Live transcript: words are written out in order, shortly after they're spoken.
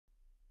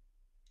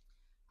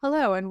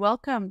Hello, and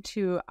welcome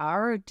to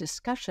our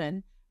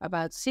discussion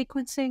about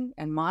sequencing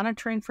and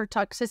monitoring for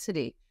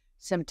toxicity,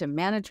 symptom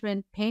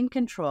management, pain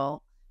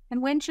control,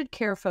 and when should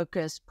care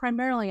focus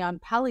primarily on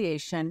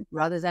palliation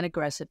rather than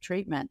aggressive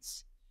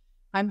treatments.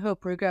 I'm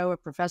Hope Rugo, a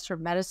professor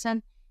of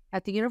medicine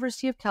at the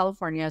University of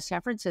California, San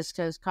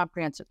Francisco's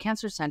Comprehensive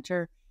Cancer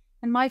Center,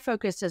 and my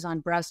focus is on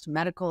breast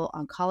medical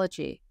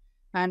oncology.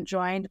 I'm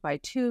joined by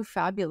two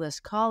fabulous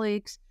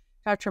colleagues,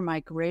 Dr.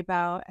 Mike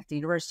Rabow at the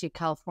University of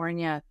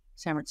California,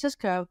 San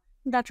Francisco,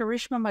 and Dr.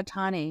 Reshma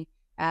Mahtani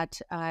at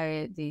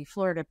the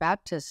Florida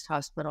Baptist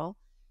Hospital.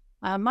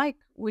 Mike,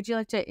 would you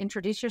like to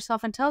introduce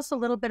yourself and tell us a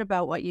little bit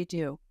about what you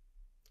do?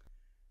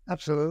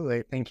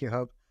 Absolutely. Thank you,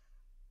 Hope.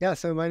 Yeah,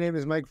 so my name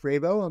is Mike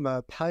Rabow. I'm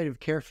a palliative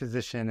care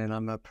physician, and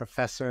I'm a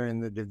professor in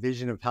the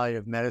Division of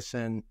Palliative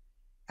Medicine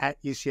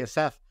at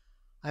UCSF.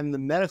 I'm the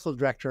medical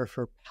director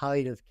for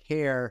palliative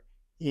care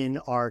in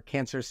our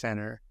cancer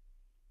center,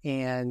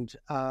 and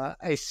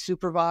I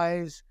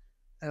supervise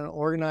and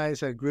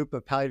organize a group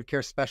of palliative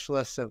care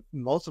specialists of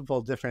multiple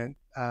different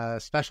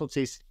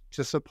specialties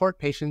to support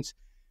patients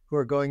who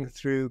are going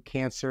through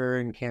cancer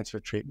and cancer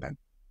treatment.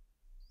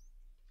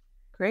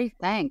 Great,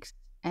 thanks.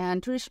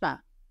 And Reshma?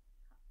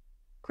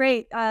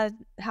 Great.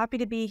 Happy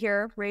to be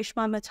here.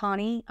 Reshma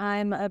Mahtani.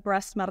 I'm a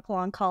breast medical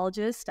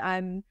oncologist.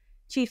 I'm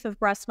chief of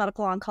breast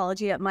medical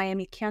oncology at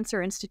Miami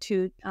Cancer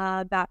Institute,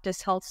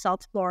 Baptist Health,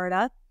 South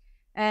Florida.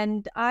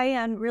 And I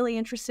am really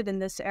interested in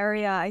this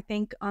area. I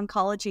think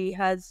oncology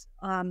has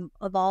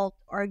evolved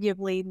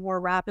arguably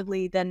more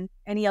rapidly than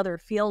any other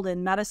field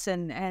in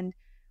medicine. And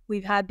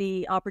we've had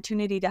the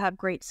opportunity to have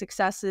great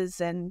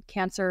successes in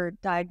cancer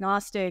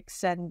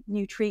diagnostics and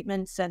new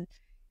treatments. And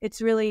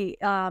it's really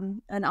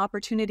an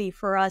opportunity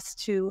for us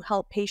to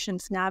help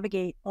patients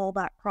navigate all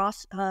that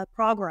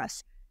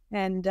progress.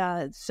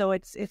 And so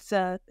it's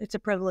a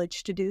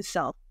privilege to do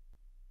so.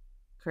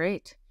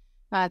 Great.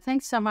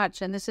 Thanks so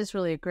much. And this is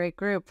really a great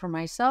group. For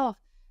myself,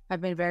 I've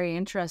been very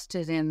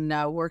interested in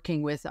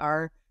working with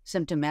our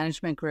symptom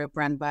management group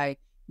run by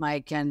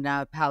Mike and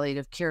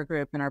palliative care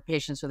group and our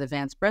patients with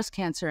advanced breast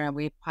cancer. And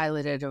we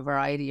piloted a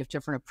variety of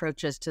different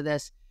approaches to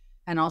this,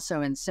 and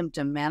also in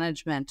symptom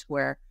management,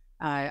 where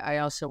I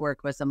also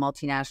work with the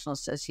Multinational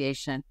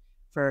Association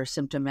for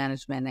Symptom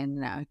Management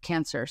in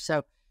Cancer.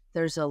 So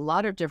there's a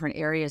lot of different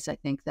areas, I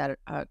think, that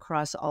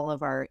cross all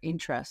of our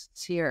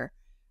interests here.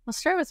 I'll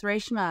start with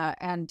Reshma,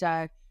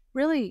 and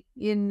really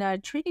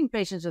in treating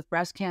patients with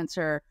breast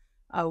cancer,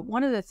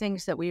 one of the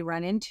things that we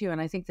run into,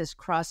 and I think this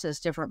crosses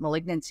different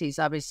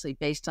malignancies, obviously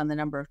based on the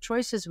number of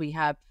choices we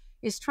have,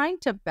 is trying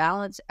to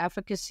balance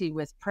efficacy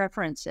with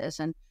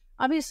preferences. And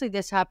obviously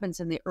this happens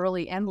in the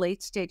early and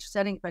late stage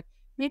setting, but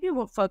maybe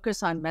we'll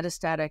focus on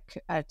metastatic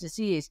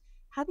disease.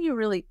 How do you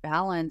really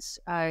balance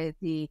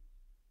the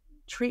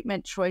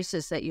treatment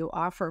choices that you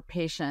offer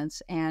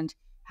patients, and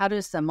how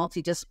does the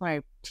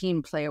multidisciplinary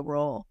team play a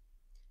role?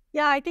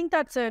 Yeah, I think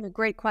that's a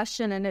great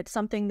question, and it's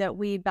something that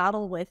we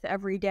battle with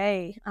every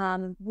day.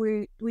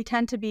 We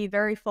tend to be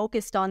very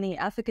focused on the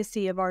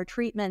efficacy of our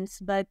treatments,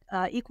 but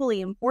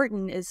equally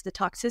important is the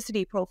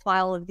toxicity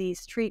profile of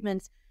these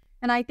treatments.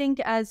 And I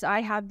think as I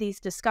have these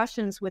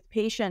discussions with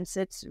patients,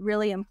 it's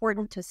really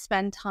important to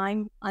spend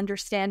time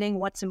understanding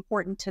what's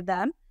important to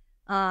them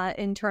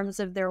in terms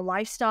of their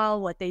lifestyle,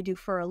 what they do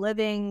for a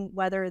living,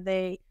 whether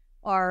they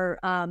are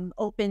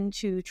open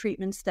to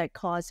treatments that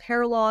cause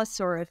hair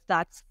loss, or if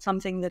that's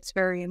something that's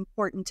very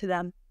important to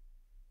them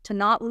to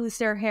not lose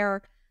their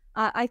hair.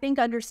 I think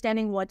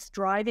understanding what's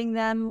driving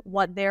them,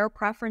 what their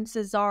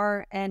preferences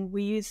are, and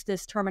we use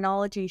this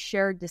terminology,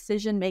 shared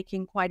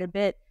decision-making, quite a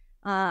bit.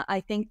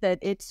 I think that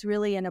it's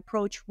really an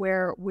approach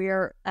where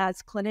we're,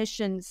 as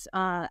clinicians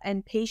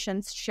and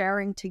patients,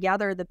 sharing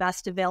together the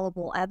best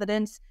available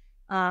evidence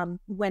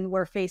when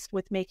we're faced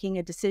with making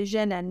a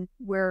decision, and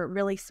we're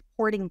really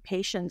supporting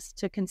patients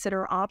to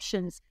consider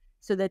options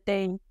so that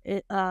they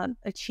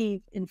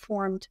achieve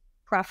informed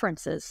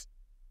preferences.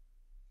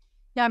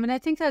 Yeah, I mean, I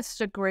think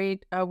that's a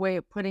great way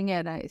of putting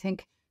it. I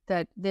think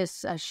that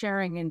this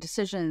sharing in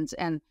decisions,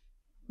 and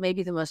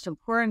maybe the most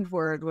important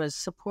word was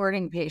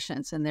supporting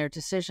patients in their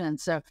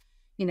decisions. So,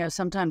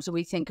 sometimes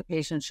we think a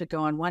patient should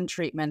go on one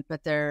treatment,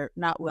 but they're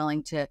not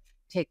willing to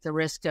take the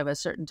risk of a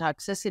certain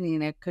toxicity,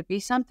 and it could be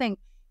something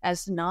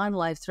as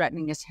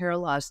non-life-threatening as hair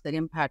loss that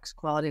impacts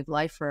quality of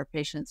life for our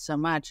patients so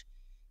much.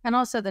 And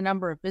also the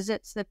number of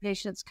visits that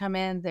patients come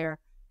in, their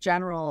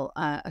general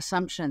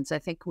assumptions. I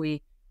think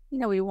we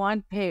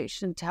want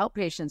to help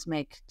patients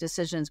make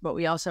decisions, but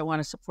we also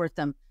want to support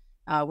them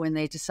when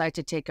they decide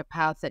to take a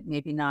path that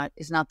maybe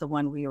is not the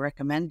one we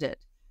recommended.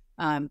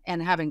 And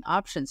having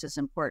options is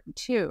important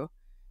too.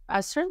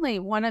 Certainly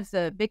one of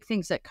the big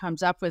things that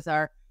comes up with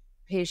our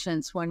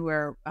patients when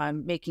we're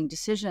making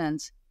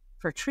decisions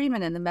for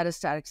treatment in the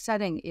metastatic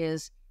setting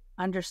is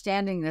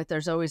understanding that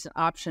there's always an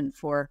option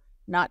for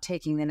not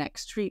taking the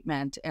next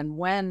treatment, and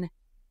when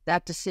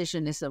that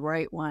decision is the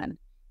right one,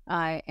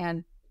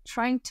 and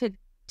trying to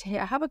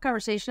have a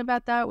conversation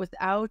about that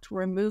without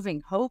removing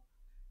hope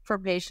for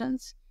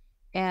patients,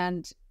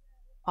 and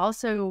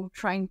also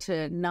trying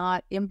to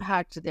not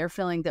impact their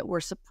feeling that we're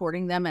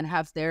supporting them and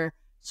have their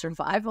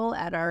survival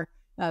at our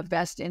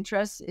best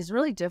interests is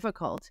really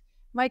difficult.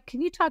 Mike,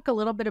 can you talk a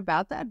little bit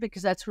about that?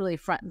 Because that's really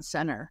front and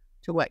center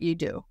to what you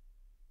do.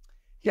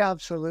 Yeah,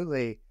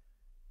 absolutely.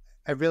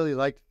 I really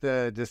liked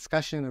the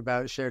discussion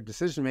about shared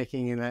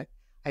decision-making, and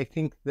I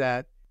think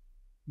that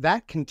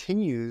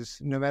continues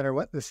no matter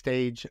what the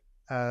stage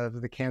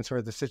of the cancer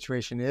or the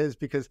situation is,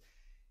 because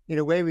in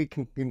a way we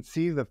can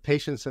conceive of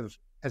patients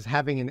as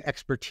having an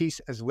expertise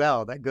as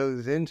well that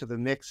goes into the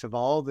mix of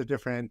all the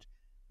different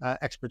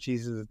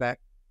expertises that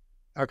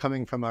are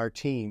coming from our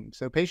team.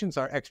 So patients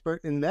are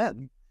expert in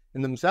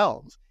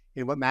themselves,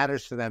 in what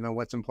matters to them and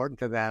what's important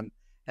to them.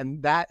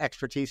 And that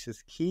expertise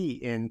is key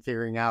in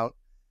figuring out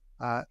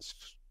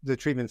the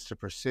treatments to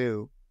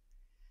pursue.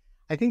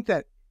 I think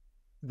that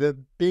the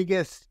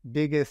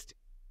biggest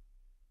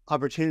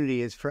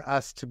opportunity is for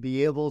us to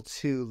be able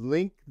to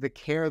link the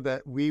care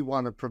that we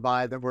want to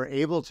provide, that we're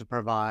able to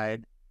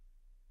provide,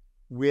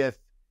 with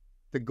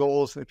the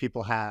goals that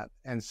people have.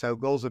 And so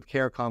goals of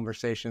care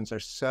conversations are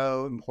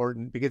so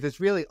important, because it's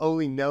really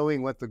only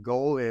knowing what the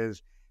goal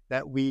is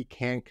that we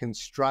can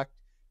construct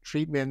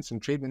treatments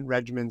and treatment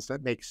regimens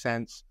that make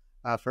sense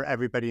for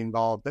everybody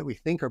involved, that we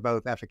think are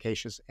both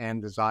efficacious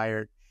and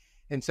desired.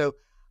 And so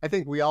I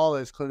think we all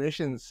as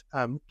clinicians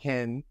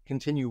can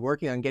continue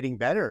working on getting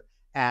better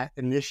at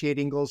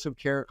initiating goals of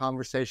care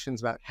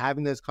conversations, about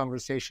having those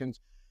conversations.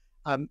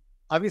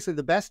 Obviously,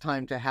 the best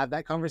time to have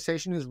that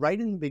conversation is right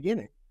in the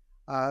beginning,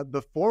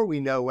 before we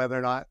know whether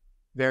or not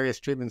various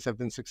treatments have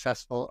been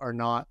successful or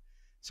not.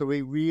 So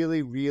we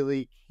really,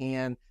 really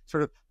can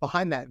sort of,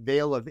 behind that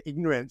veil of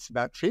ignorance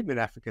about treatment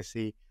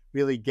efficacy,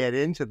 really get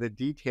into the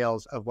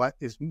details of what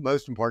is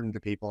most important to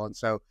people. And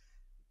so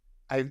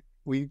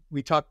we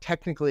talk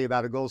technically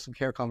about a goals of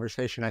care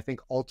conversation. I think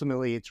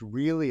ultimately it's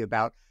really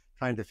about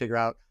trying to figure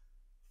out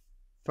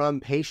from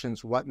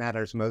patients what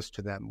matters most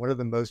to them, what are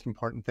the most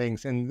important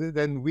things. And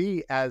then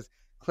we as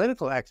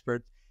clinical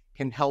experts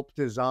can help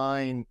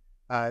design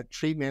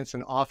treatments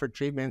and offer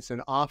treatments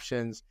and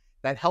options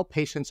that help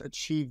patients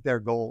achieve their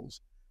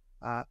goals.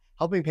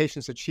 Helping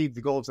patients achieve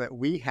the goals that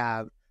we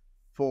have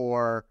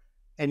for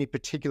any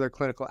particular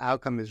clinical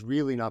outcome is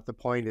really not the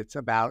point. It's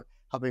about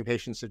helping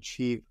patients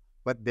achieve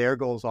what their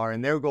goals are.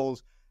 And their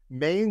goals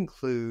may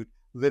include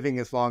living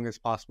as long as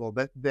possible,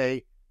 but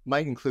they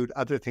might include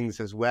other things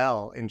as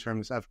well, in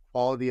terms of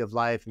quality of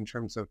life, in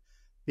terms of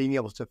being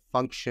able to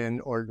function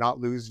or not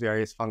lose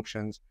various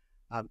functions.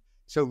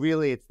 So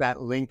really, it's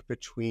that link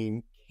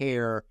between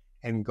care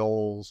and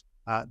goals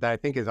that I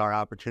think is our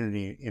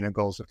opportunity in a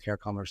goals of care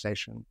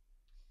conversation.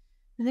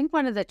 I think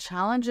one of the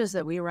challenges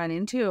that we run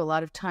into a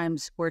lot of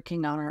times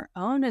working on our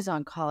own as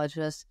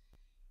oncologists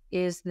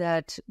is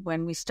that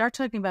when we start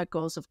talking about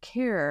goals of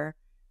care,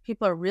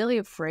 people are really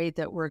afraid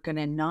that we're going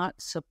to not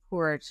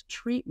support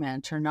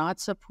treatment or not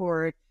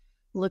support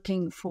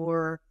looking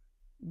for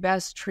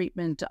best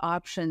treatment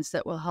options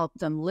that will help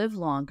them live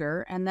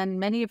longer. And then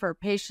many of our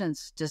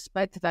patients,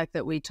 despite the fact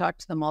that we talk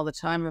to them all the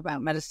time about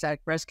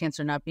metastatic breast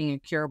cancer not being a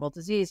curable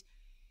disease,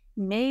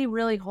 may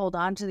really hold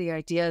on to the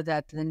idea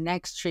that the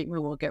next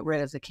treatment will get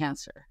rid of the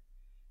cancer.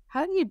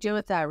 How do you deal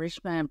with that,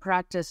 Reshma, in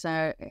practice?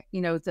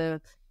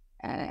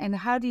 And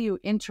how do you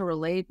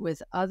interrelate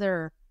with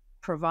other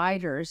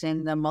providers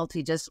in the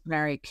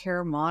multidisciplinary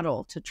care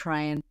model to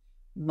try and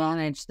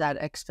manage that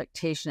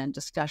expectation and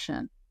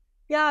discussion?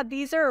 Yeah,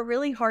 these are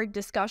really hard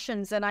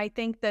discussions. And I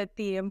think that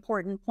the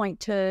important point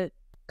to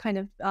kind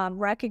of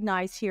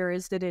recognize here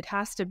is that it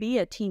has to be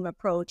a team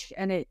approach,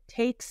 and it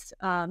takes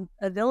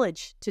a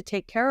village to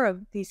take care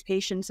of these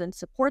patients and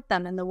support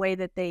them in the way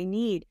that they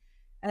need.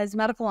 As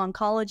medical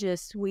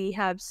oncologists, we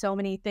have so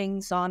many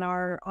things on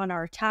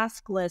our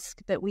task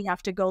list that we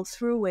have to go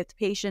through with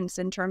patients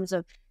in terms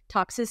of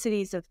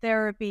toxicities of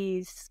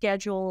therapies,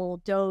 schedule,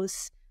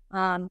 dose,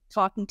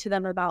 talking to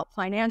them about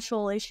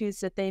financial issues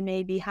that they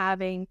may be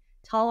having,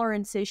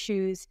 tolerance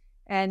issues.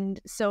 And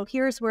so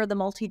here's where the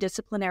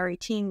multidisciplinary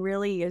team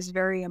really is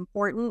very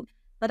important.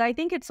 But I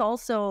think it's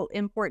also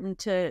important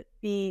to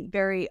be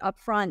very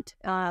upfront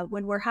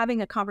when we're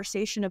having a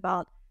conversation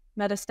about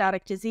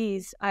metastatic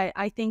disease.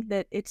 I think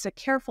that it's a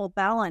careful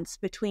balance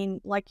between,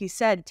 like you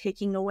said,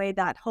 taking away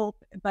that hope,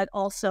 but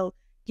also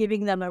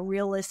giving them a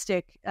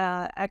realistic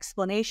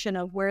explanation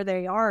of where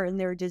they are in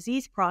their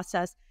disease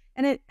process.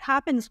 And it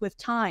happens with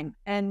time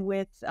and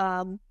with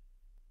a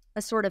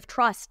sort of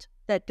trust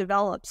that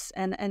develops.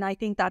 And I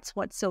think that's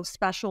what's so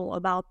special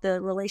about the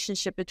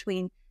relationship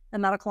between the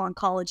medical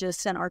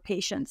oncologist and our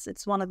patients.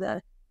 It's one of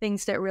the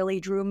things that really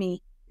drew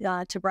me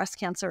to breast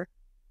cancer.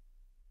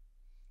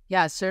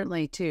 Yeah,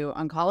 certainly to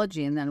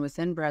oncology. And then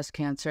within breast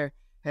cancer,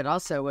 it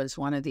also was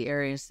one of the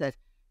areas that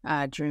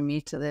drew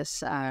me to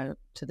this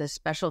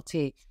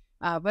specialty.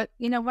 But,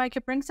 Mike,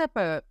 it brings up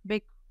a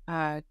big,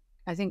 I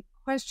think,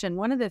 question.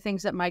 One of the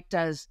things that Mike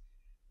does,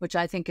 which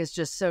I think is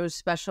just so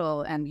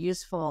special and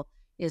useful,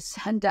 is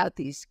send out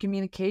these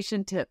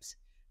communication tips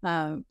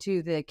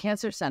to the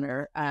cancer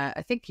center.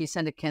 I think you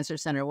send it cancer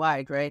center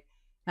wide, right,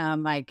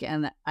 Mike?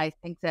 And I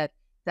think that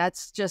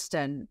that's just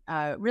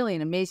really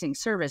an amazing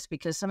service,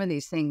 because some of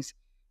these things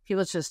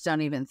people just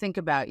don't even think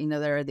about.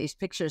 There are these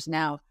pictures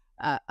now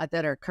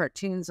that are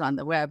cartoons on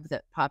the web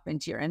that pop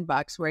into your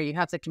inbox where you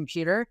have the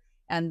computer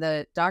and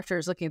the doctor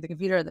is looking at the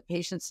computer and the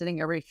patient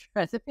sitting over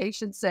at the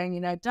patient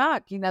saying,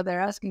 doc,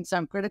 they're asking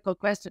some critical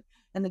question.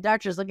 And the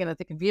doctor's looking at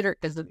the computer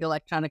because of the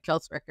electronic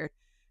health record.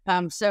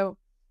 So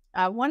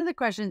one of the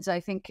questions I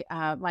think,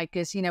 Mike,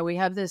 is, we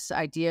have this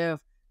idea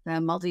of the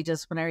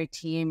multidisciplinary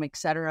team, et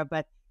cetera,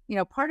 but,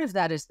 part of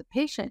that is the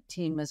patient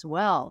team as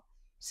well.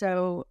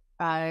 So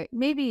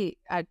maybe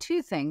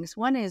two things.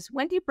 One is,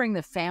 when do you bring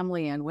the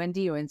family in? When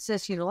do you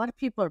insist? A lot of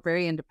people are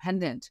very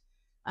independent.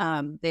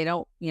 They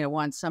don't,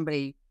 want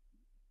somebody,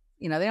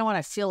 they don't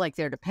want to feel like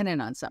they're dependent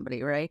on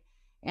somebody, right?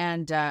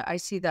 And I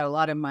see that a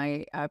lot of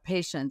my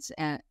patients.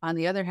 And on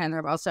the other hand,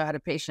 I've also had a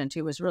patient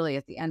who was really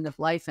at the end of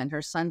life, and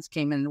her sons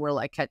came in and were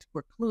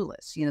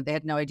clueless. They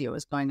had no idea what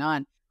was going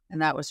on.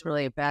 And that was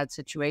really a bad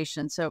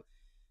situation. So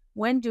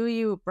when do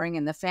you bring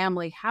in the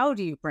family? How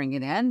do you bring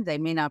it in? They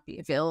may not be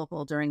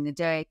available during the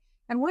day.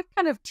 And what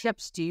kind of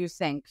tips do you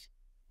think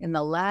in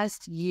the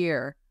last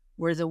year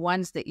were the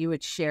ones that you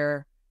would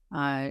share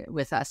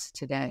with us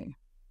today?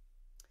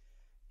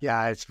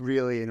 Yeah, it's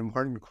really an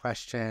important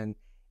question.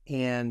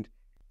 And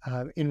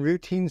in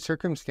routine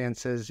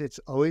circumstances, it's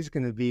always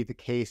going to be the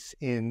case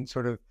in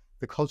sort of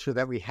the culture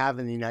that we have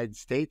in the United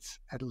States,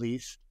 at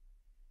least,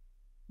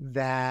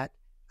 that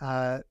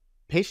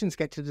patients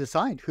get to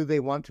decide who they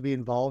want to be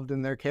involved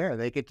in their care.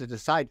 They get to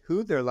decide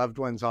who their loved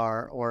ones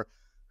are, or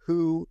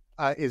who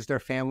is their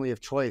family of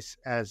choice,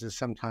 as is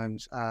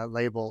sometimes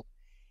labeled.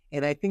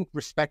 And I think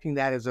respecting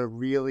that is a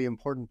really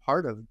important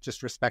part of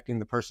just respecting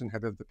the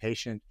personhood of the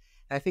patient.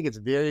 And I think it's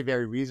very,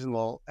 very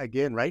reasonable,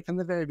 again, right from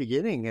the very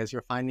beginning, as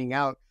you're finding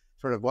out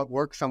sort of what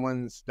work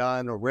someone's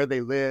done or where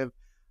they live,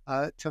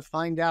 to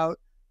find out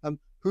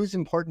who's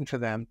important to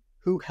them,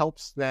 who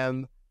helps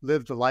them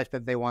live the life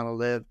that they want to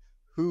live,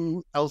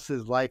 who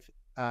else's life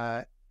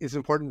is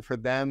important for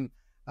them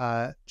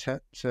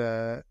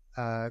to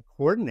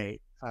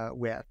coordinate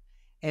with,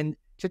 and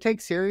to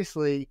take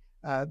seriously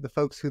the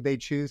folks who they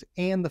choose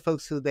and the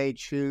folks who they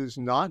choose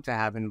not to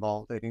have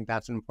involved. I think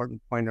that's an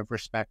important point of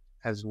respect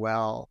as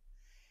well.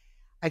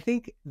 I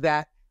think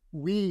that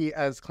we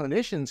as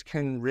clinicians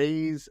can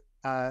raise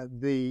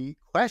the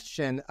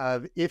question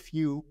of, if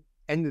you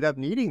ended up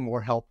needing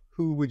more help,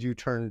 who would you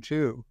turn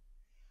to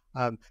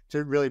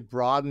really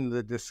broaden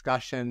the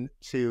discussion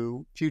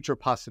to future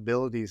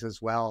possibilities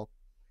as well.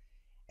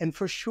 And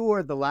for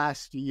sure, the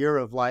last year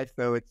of life,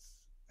 though it's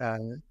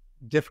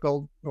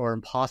difficult or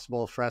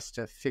impossible for us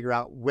to figure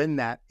out when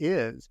that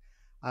is,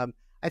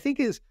 I think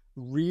is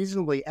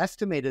reasonably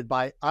estimated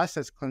by us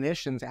as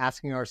clinicians,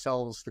 asking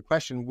ourselves the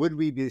question, would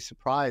we be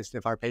surprised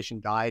if our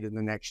patient died in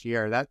the next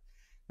year?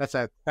 That's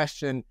a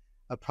question,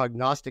 a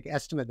prognostic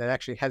estimate that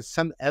actually has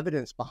some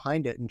evidence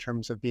behind it in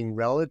terms of being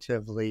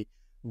relatively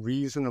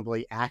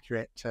reasonably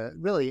accurate to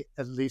really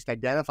at least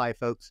identify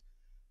folks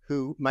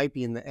who might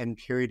be in the end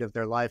period of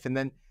their life. And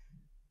then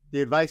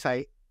the advice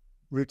I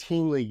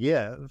routinely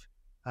give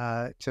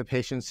to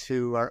patients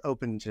who are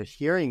open to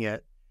hearing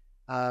it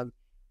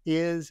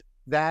is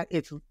that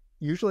it's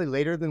usually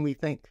later than we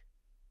think.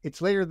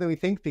 It's later than we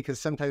think because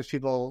sometimes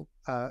people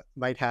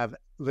might have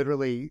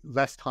literally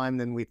less time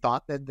than we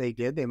thought that they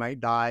did. They might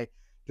die,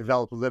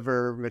 develop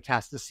liver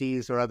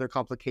metastases or other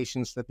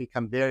complications that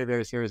become very,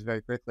 very serious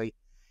very quickly.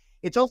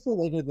 It's also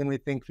later than we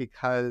think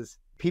because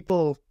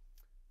people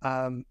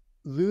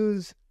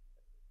lose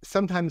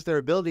sometimes their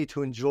ability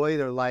to enjoy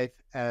their life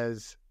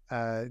as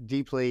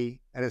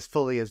deeply and as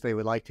fully as they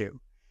would like to.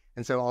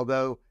 And so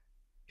although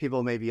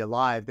people may be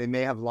alive, they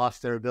may have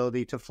lost their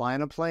ability to fly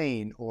on a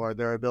plane or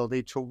their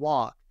ability to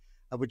walk,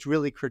 which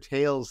really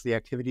curtails the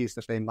activities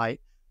that they might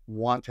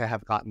want to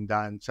have gotten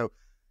done. So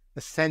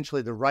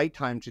essentially the right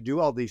time to do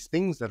all these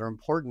things that are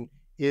important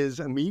is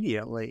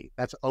immediately.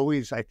 That's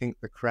always, I think,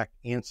 the correct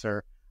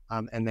answer.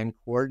 And then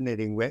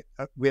coordinating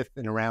with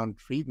and around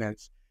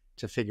treatments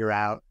to figure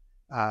out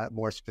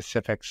more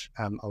specifics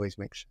always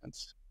makes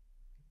sense.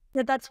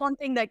 Yeah, that's one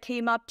thing that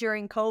came up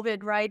during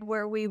COVID, right?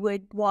 Where we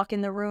would walk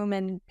in the room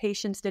and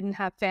patients didn't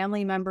have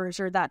family members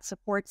or that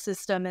support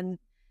system. And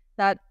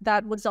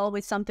that was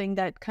always something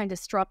that kind of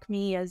struck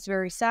me as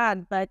very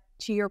sad. But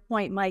to your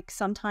point, Mike,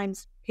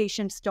 sometimes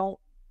patients don't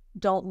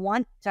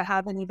want to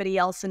have anybody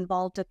else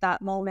involved at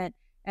that moment.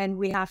 And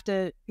we have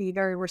to be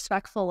very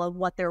respectful of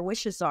what their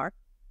wishes are.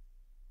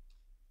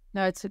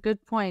 No, it's a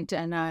good point.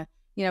 And,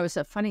 it's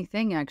a funny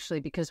thing,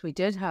 actually, because we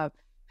did have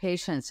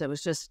patients. It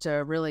was just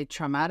really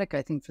traumatic,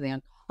 I think, for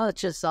the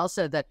oncologists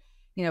also that,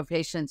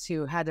 patients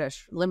who had a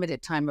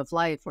limited time of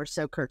life were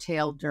so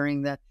curtailed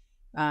during the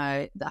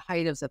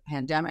height of the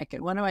pandemic.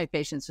 And one of my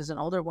patients was an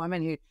older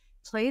woman who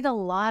played a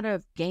lot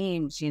of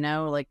games,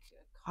 like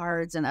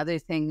cards and other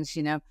things,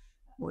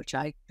 which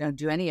I don't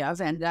do any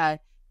of. And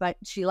but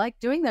she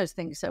liked doing those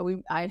things.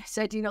 So I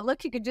said,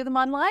 look, you could do them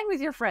online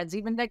with your friends,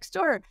 even next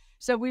door.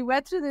 So we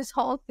went through this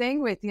whole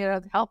thing with,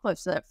 the help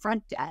of the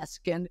front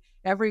desk and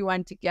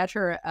everyone to get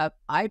her an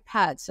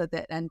iPad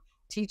and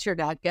teach her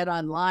to get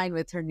online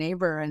with her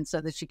neighbor, and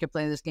so that she could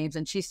play those games.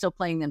 And she's still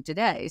playing them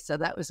today. So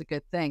that was a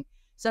good thing.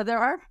 So there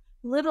are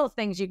little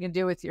things you can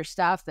do with your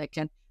staff that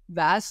can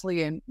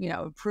vastly and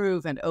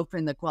improve and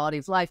open the quality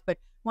of life. But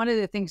one of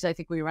the things I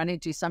think we run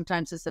into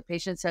sometimes is the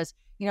patient says,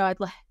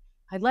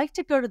 I'd like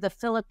to go to the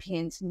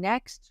Philippines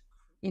next,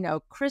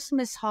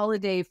 Christmas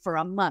holiday for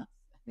a month.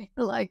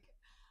 Like,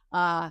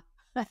 and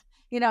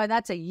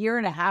that's a year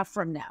and a half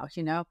from now,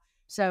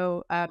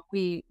 So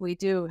we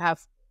do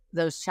have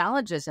those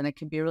challenges, and it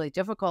can be really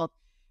difficult.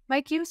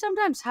 Mike, you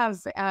sometimes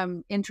have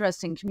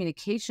interesting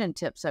communication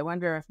tips. I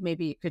wonder if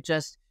maybe you could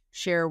just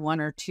share one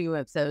or two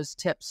of those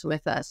tips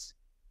with us.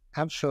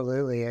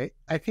 Absolutely.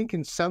 I think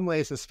in some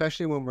ways,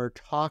 especially when we're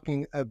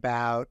talking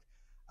about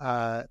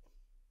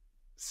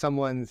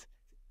someone's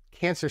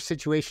cancer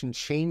situation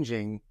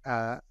changing,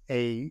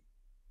 the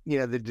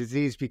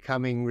disease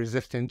becoming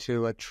resistant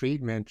to a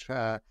treatment,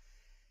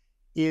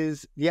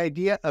 is the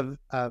idea of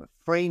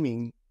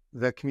framing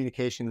the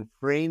communication,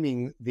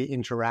 framing the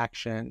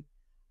interaction,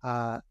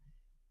 how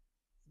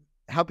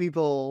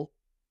people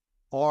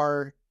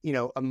are,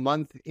 a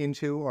month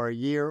into, or a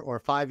year or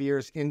 5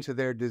 years into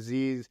their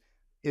disease.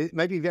 It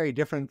might be very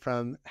different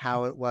from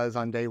how it was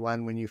on day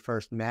one when you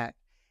first met.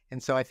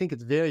 And so I think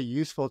it's very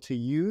useful to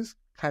use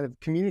kind of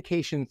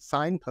communication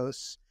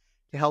signposts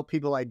to help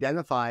people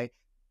identify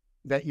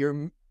that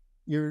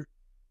you're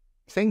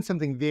saying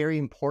something very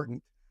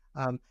important.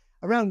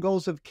 Around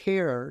goals of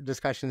care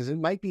discussions, it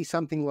might be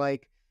something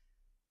like,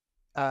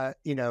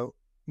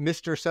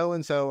 Mr.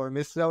 So-and-so or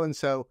Miss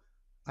So-and-so,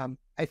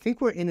 I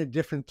think we're in a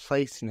different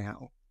place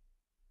now.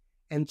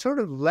 And sort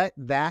of let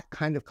that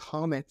kind of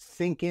comment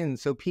sink in,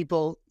 so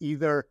people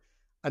either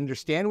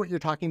understand what you're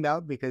talking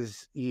about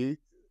because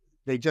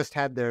they just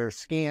had their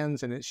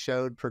scans and it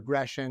showed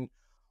progression,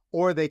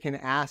 or they can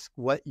ask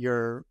what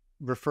you're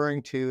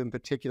referring to in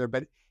particular.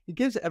 But it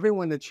gives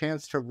everyone a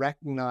chance to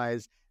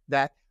recognize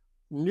that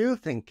new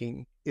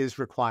thinking is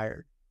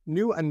required,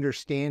 new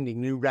understanding,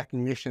 new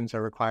recognitions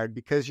are required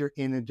because you're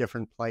in a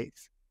different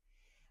place.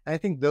 And I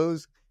think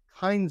those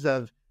kinds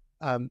of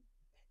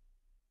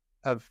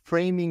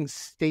framing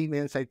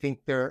statements, I think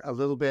they're a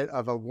little bit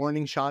of a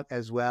warning shot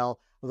as well.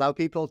 Allow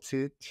people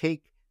to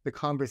take the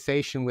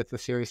conversation with the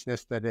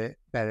seriousness that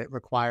it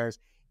requires,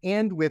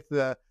 and with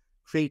the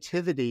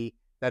creativity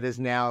that is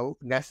now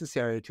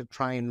necessary to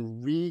try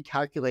and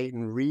recalculate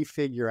and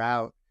refigure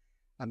out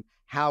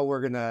how we're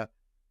going to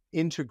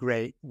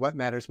integrate what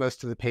matters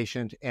most to the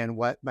patient and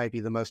what might be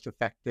the most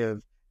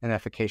effective and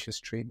efficacious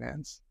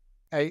treatments.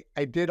 I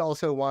did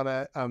also want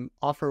to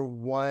offer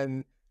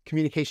one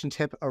communication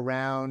tip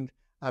around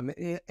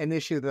an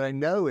issue that I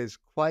know is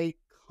quite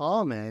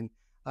common,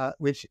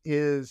 which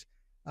is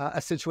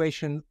a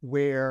situation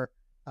where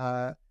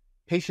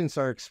patients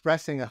are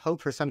expressing a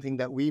hope for something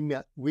that we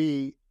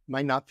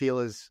might not feel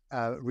is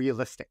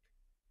realistic.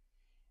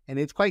 And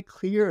it's quite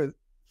clear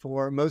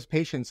for most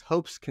patients,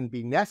 hopes can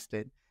be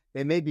nested.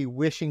 They may be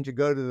wishing to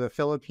go to the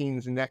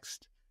Philippines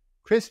next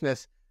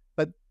Christmas,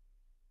 but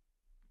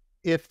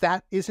if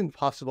that isn't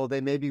possible,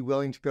 they may be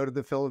willing to go to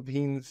the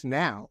Philippines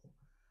now.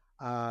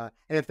 And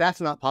if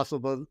that's not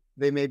possible,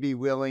 they may be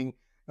willing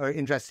or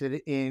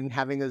interested in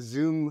having a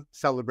Zoom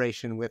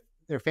celebration with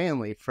their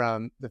family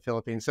from the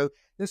Philippines. So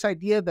this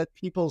idea that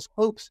people's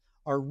hopes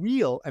are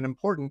real and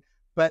important,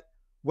 but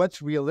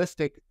what's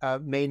realistic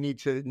may need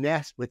to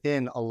nest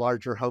within a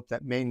larger hope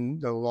that may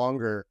no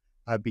longer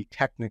be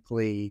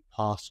technically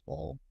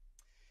possible.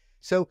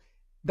 So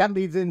that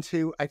leads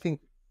into, I think,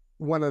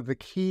 one of the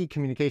key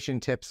communication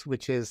tips,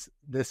 which is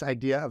this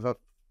idea of a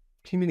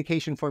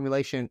communication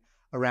formulation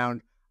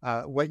around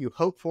what you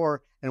hope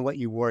for and what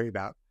you worry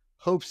about.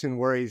 Hopes and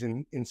worries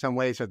in some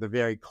ways are the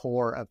very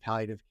core of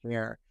palliative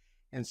care.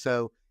 And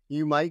so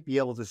you might be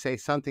able to say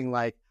something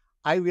like,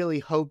 I really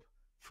hope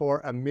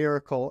for a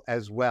miracle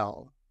as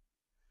well.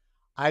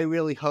 I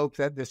really hope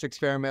that this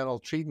experimental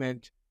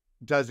treatment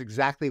does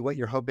exactly what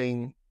you're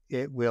hoping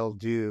it will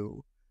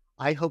do.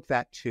 I hope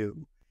that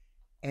too.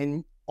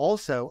 And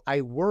also,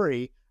 I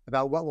worry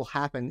about what will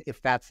happen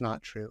if that's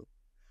not true.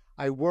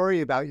 I worry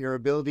about your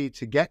ability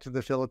to get to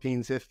the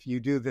Philippines if you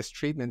do this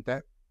treatment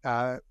that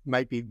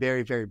might be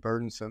very, very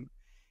burdensome.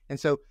 And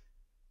so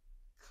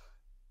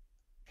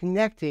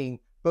connecting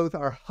both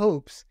our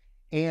hopes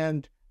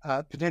and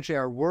potentially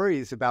our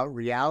worries about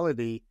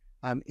reality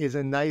is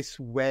a nice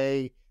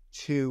way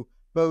to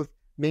both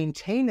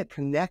maintain a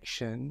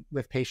connection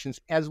with patients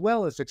as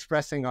well as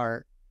expressing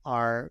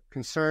our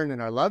concern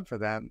and our love for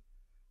them,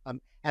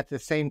 at the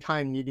same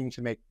time needing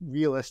to make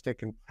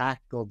realistic and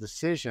practical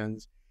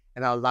decisions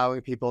and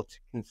allowing people to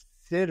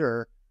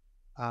consider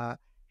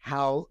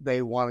how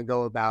they want to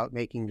go about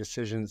making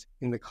decisions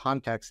in the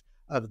context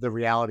of the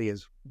reality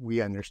as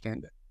we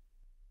understand it.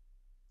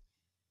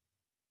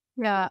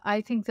 Yeah,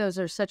 I think those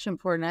are such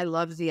important. I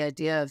love the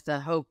idea of the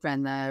hope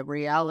and the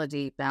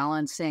reality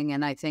balancing.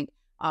 And I think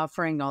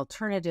offering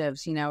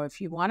alternatives,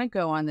 if you want to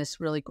go on this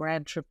really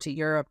grand trip to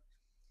Europe,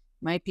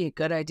 might be a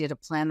good idea to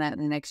plan that in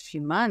the next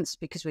few months,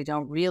 because we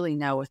don't really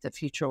know what the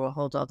future will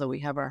hold, although we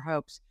have our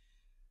hopes.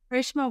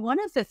 Reshma, one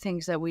of the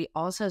things that we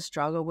also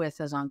struggle with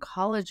as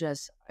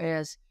oncologists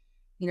is,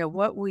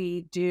 what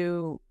we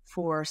do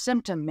for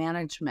symptom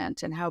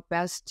management and how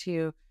best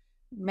to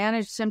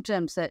manage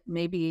symptoms that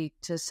maybe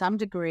to some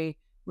degree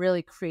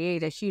really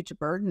create a huge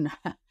burden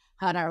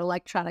on our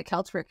electronic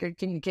health record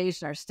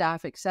communication, our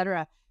staff, et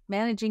cetera.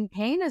 Managing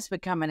pain has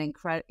become an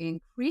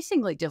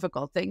increasingly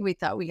difficult thing. We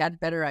thought we had a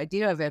better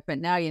idea of it, but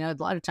now, a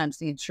lot of times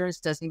the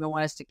insurance doesn't even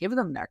want us to give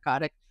them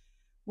narcotic.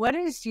 What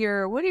are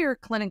your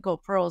clinical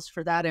pearls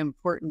for that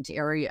important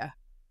area?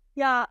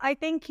 Yeah, I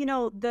think,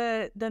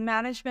 the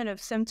management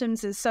of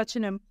symptoms is such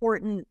an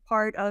important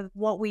part of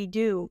what we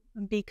do,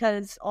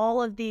 because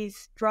all of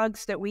these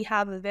drugs that we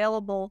have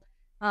available,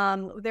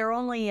 they're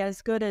only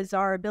as good as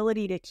our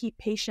ability to keep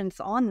patients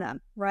on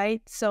them,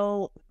 right?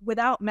 So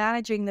without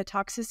managing the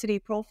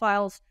toxicity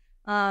profiles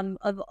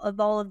of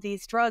all of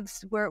these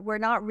drugs, we're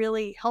not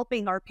really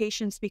helping our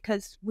patients,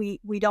 because we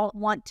don't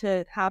want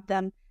to have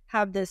them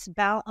have this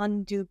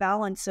undue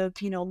balance of,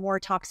 more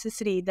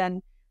toxicity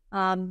than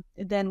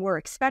we're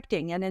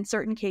expecting. And in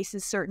certain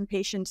cases, certain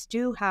patients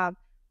do have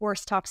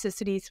worse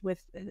toxicities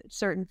with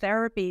certain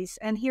therapies.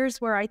 And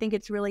here's where I think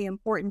it's really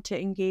important to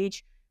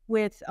engage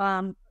with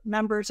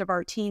members of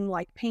our team,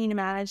 like pain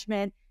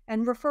management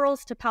and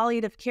referrals to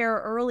palliative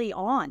care early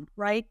on,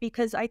 right?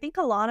 Because I think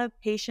a lot of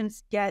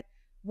patients get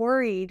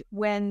worried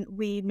when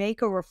we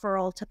make a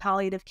referral to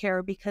palliative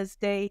care, because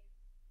they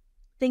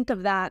think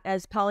of that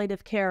as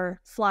palliative care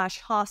 /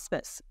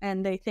 hospice,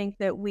 and they think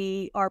that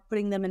we are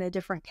putting them in a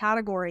different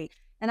category.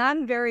 And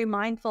I'm very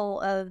mindful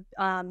of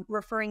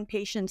referring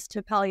patients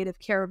to palliative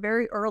care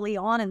very early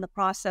on in the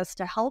process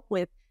to help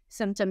with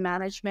symptom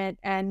management.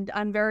 And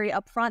I'm very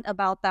upfront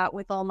about that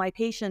with all my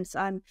patients.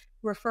 I'm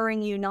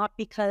referring you not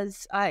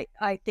because I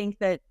think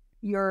that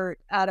you're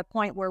at a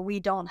point where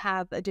we don't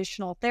have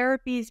additional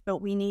therapies, but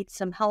we need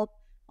some help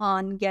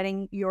on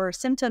getting your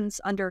symptoms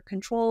under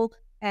control.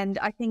 And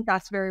I think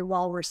that's very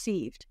well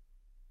received.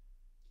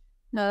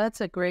 No,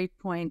 that's a great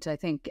point, I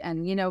think.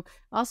 And,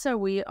 also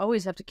we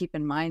always have to keep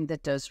in mind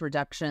that dose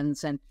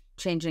reductions and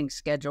changing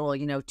schedule,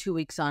 2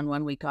 weeks on,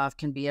 1 week off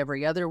can be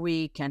every other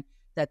week. And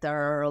that there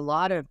are a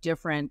lot of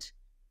different,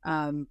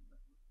 I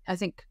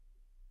think,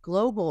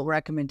 global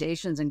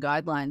recommendations and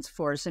guidelines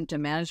for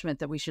symptom management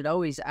that we should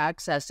always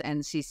access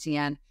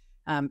NCCN,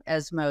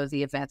 ESMO,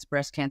 the Advanced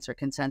Breast Cancer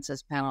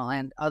Consensus Panel,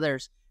 and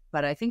others.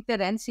 But I think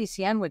that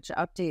NCCN, which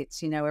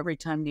updates, every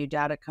time new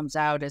data comes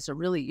out, is a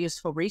really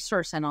useful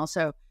resource, and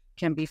also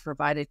can be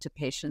provided to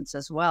patients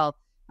as well,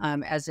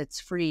 as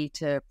it's free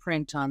to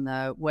print on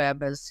the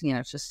web, as,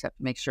 just have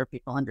to make sure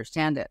people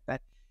understand it.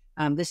 But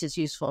this is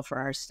useful for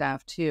our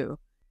staff too.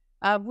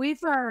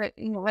 We've had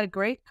a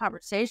great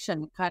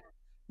conversation, kind of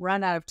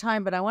run out of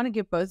time, but I want to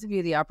give both of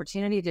you the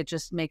opportunity to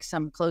just make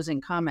some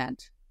closing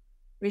comment.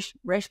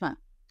 Reshma.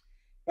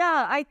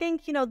 Yeah, I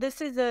think, this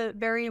is a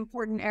very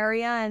important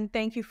area, and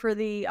thank you for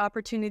the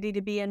opportunity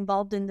to be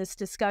involved in this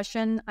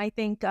discussion. I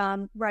think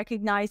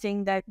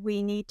recognizing that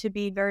we need to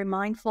be very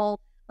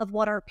mindful of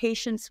what our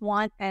patients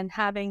want, and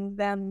having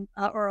them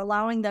or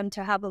allowing them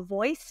to have a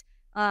voice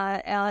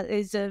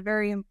is a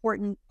very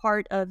important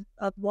part of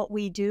what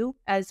we do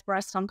as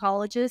breast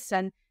oncologists.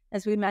 And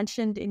as we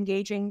mentioned,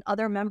 engaging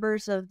other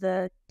members of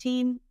the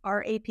team,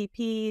 our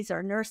APPs,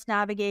 our nurse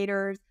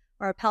navigators,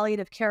 our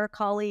palliative care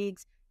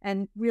colleagues,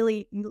 and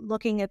really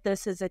looking at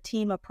this as a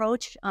team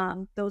approach.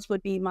 Those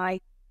would be my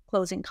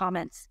closing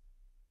comments.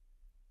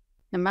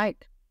 And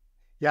Mike.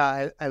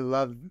 Yeah, I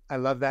love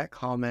that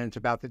comment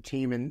about the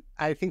team. And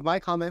I think my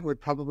comment would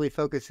probably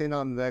focus in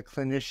on the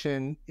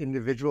clinician,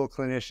 individual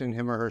clinician,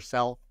 him or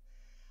herself.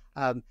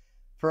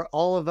 For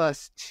all of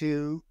us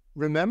to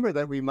remember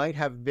that we might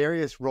have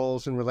various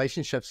roles and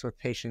relationships with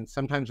patients.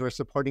 Sometimes we're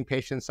supporting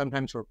patients,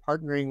 sometimes we're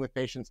partnering with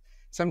patients,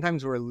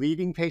 sometimes we're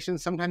leading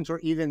patients, sometimes we're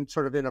even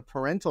sort of in a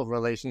parental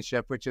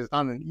relationship, which is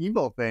not an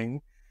evil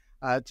thing.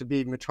 To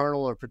be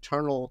maternal or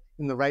paternal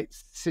in the right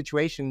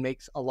situation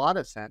makes a lot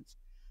of sense.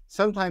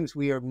 Sometimes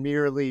we are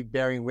merely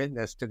bearing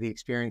witness to the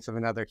experience of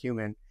another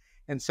human.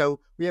 And so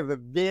we have a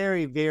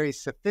very, very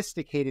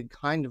sophisticated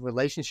kind of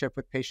relationship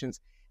with patients.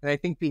 And I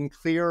think being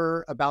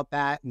clearer about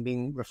that and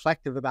being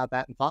reflective about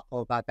that and thoughtful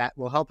about that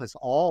will help us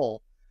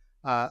all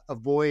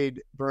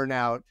avoid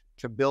burnout,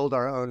 to build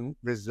our own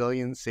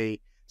resiliency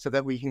so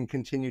that we can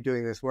continue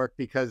doing this work,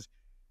 because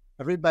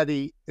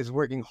everybody is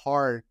working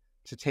hard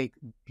to take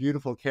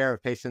beautiful care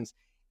of patients.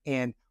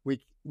 And we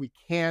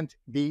can't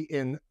be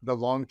in the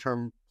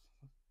long-term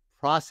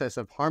process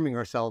of harming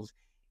ourselves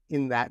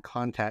in that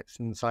context.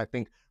 And so I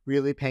think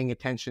really paying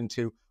attention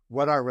to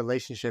what our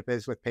relationship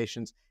is with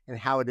patients and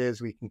how it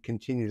is we can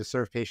continue to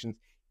serve patients,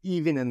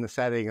 even in the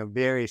setting of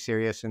very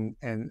serious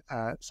and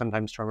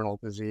sometimes terminal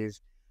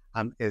disease,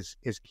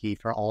 is key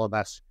for all of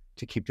us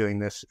to keep doing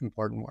this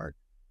important work.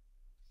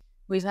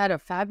 We've had a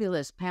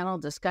fabulous panel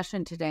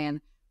discussion today,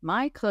 and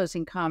my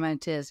closing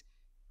comment is,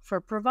 for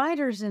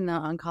providers in the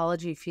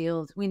oncology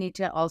field, we need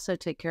to also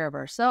take care of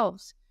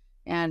ourselves.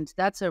 And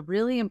that's a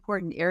really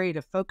important area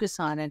to focus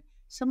on. And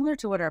similar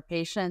to what our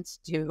patients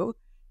do,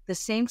 the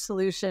same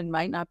solution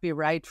might not be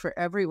right for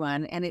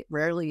everyone, and it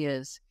rarely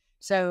is.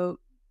 So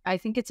I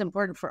think it's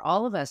important for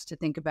all of us to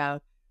think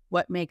about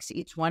what makes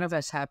each one of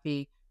us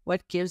happy,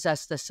 what gives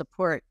us the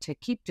support to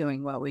keep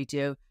doing what we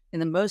do in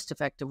the most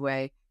effective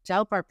way to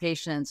help our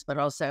patients, but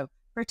also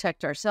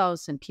protect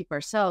ourselves and keep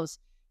ourselves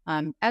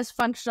as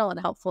functional and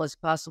helpful as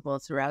possible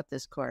throughout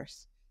this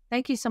course.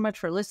 Thank you so much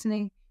for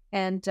listening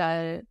and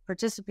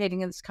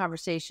participating in this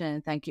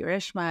conversation. Thank you,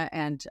 Reshma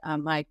and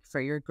Mike,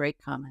 for your great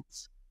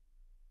comments.